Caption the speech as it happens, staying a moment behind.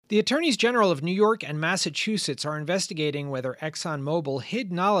The attorneys general of New York and Massachusetts are investigating whether ExxonMobil hid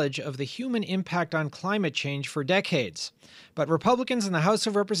knowledge of the human impact on climate change for decades. But Republicans in the House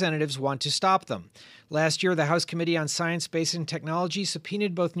of Representatives want to stop them. Last year, the House Committee on Science, Space, and Technology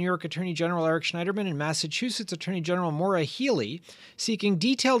subpoenaed both New York Attorney General Eric Schneiderman and Massachusetts Attorney General Maura Healey, seeking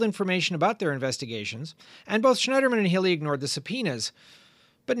detailed information about their investigations, and both Schneiderman and Healey ignored the subpoenas.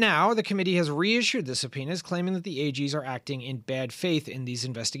 But now the committee has reissued the subpoenas, claiming that the AGs are acting in bad faith in these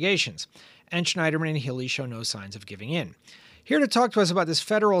investigations. And Schneiderman and Healey show no signs of giving in. Here to talk to us about this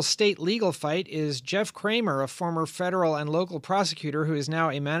federal-state legal fight is Jeff Kramer, a former federal and local prosecutor who is now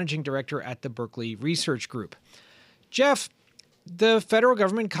a managing director at the Berkeley Research Group. Jeff, the federal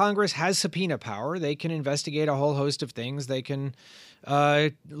government, Congress, has subpoena power. They can investigate a whole host of things. They can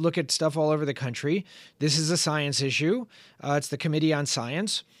look at stuff all over the country. This is a science issue. It's the Committee on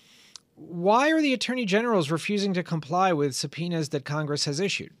Science. Why are the attorney generals refusing to comply with subpoenas that Congress has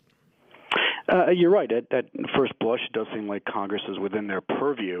issued? You're right. At first blush, it does seem like Congress is within their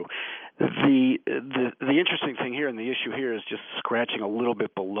purview. The interesting thing here and the issue here is just scratching a little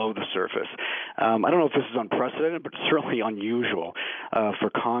bit below the surface. I don't know if this is unprecedented, but certainly unusual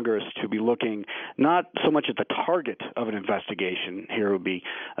for Congress to be looking not so much at the target of an investigation, here would be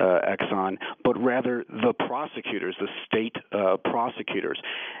Exxon, but rather the prosecutors, the state prosecutors.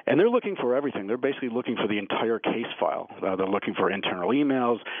 And they're looking for everything. They're basically looking for the entire case file. They're looking for internal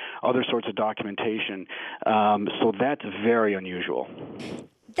emails, other sorts of documentation. So that's very unusual.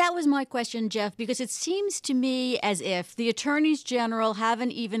 That was my question, Jeff, because it seems to me as if the attorneys general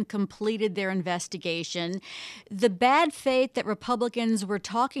haven't even completed their investigation. The bad faith that Republicans were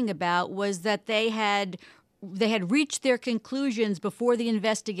talking about was that they had reached their conclusions before the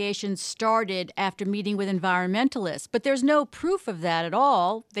investigation started after meeting with environmentalists. But there's no proof of that at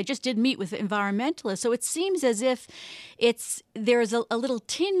all. They just did meet with environmentalists. So it seems as if there's a little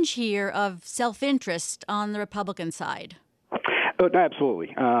tinge here of self-interest on the Republican side. Oh, absolutely.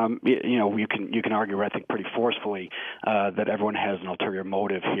 You can argue, I think, pretty forcefully that everyone has an ulterior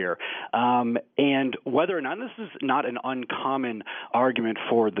motive here, and whether or not this is not an uncommon argument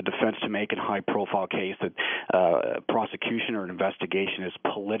for the defense to make in a high-profile case that prosecution or an investigation is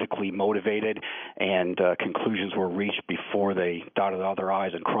politically motivated and conclusions were reached before they dotted all their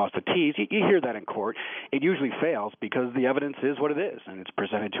I's and crossed the T's. You hear that in court. It usually fails because the evidence is what it is, and it's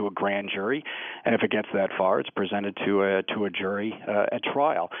presented to a grand jury, and if it gets that far, it's presented to a jury at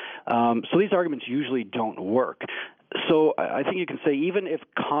trial. So these arguments usually don't work. So I think you can say even if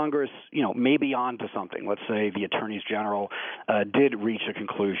Congress, may be on to something, let's say the attorneys general did reach a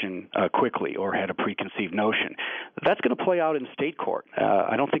conclusion quickly or had a preconceived notion, that's going to play out in state court.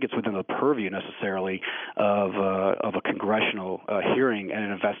 I don't think it's within the purview necessarily of a congressional hearing and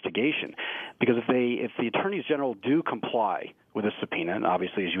an investigation, because if the attorneys general do comply with a subpoena, and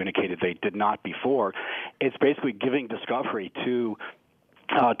obviously, as you indicated, they did not before, it's basically giving discovery to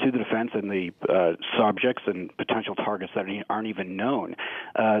the defense and the subjects and potential targets that aren't even known.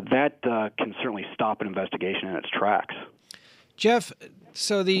 That can certainly stop an investigation in its tracks. Jeff,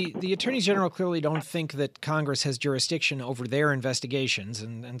 so the attorneys general clearly don't think that Congress has jurisdiction over their investigations,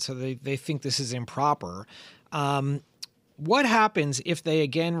 and so they think this is improper. What happens if they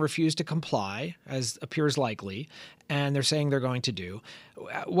again refuse to comply, as appears likely, and they're saying they're going to do?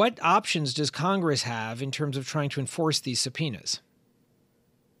 What options does Congress have in terms of trying to enforce these subpoenas?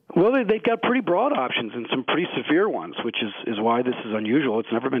 Well, they've got pretty broad options and some pretty severe ones, which is why this is unusual. It's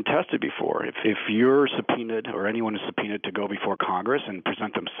never been tested before. If you're subpoenaed or anyone is subpoenaed to go before Congress and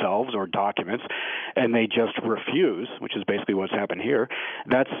present themselves or documents, and they just refuse, which is basically what's happened here,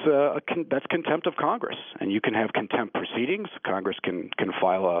 that's contempt of Congress, and you can have contempt proceedings. Congress can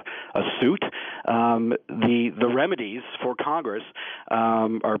file a suit. The remedies for Congress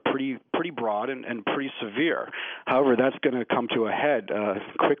are pretty broad and pretty severe. However, that's going to come to a head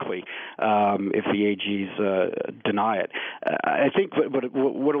quickly if the AGs deny it. I think what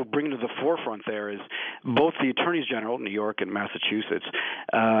will bring to the forefront there is both the attorneys general, New York and Massachusetts,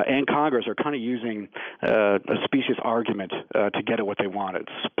 and Congress are kind of using a specious argument to get at what they wanted.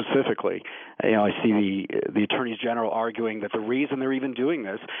 Specifically, I see the attorneys general arguing that the reason they're even doing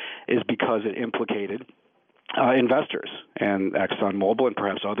this is because it implicated investors, and ExxonMobil and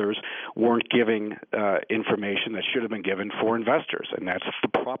perhaps others weren't giving information that should have been given for investors, and that's the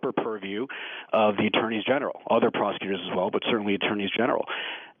proper purview of the attorneys general, other prosecutors as well, but certainly attorneys general.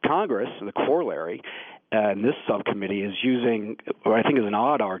 Congress, the corollary, and this subcommittee is using what I think is an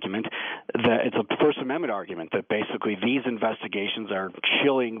odd argument, that it's a First Amendment argument that basically these investigations are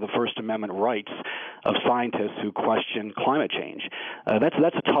chilling the First Amendment rights of scientists who question climate change. That's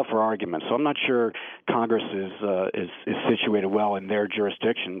a tougher argument. So I'm not sure Congress is situated well in their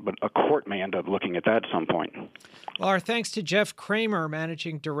jurisdiction, but a court may end up looking at that at some point. Well, our thanks to Jeff Kramer,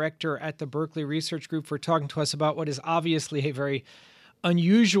 Managing Director at the Berkeley Research Group, for talking to us about what is obviously a very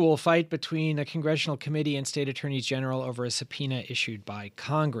unusual fight between a congressional committee and state attorneys general over a subpoena issued by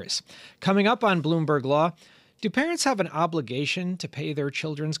Congress. Coming up on Bloomberg Law, do parents have an obligation to pay their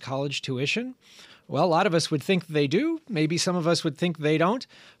children's college tuition? Well, a lot of us would think they do. Maybe some of us would think they don't.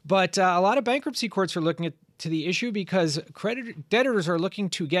 But a lot of bankruptcy courts are looking to the issue because debtors are looking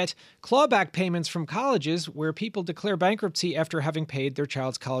to get clawback payments from colleges where people declare bankruptcy after having paid their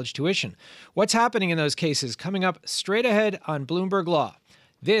child's college tuition. What's happening in those cases? Coming up straight ahead on Bloomberg Law.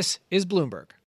 This is Bloomberg.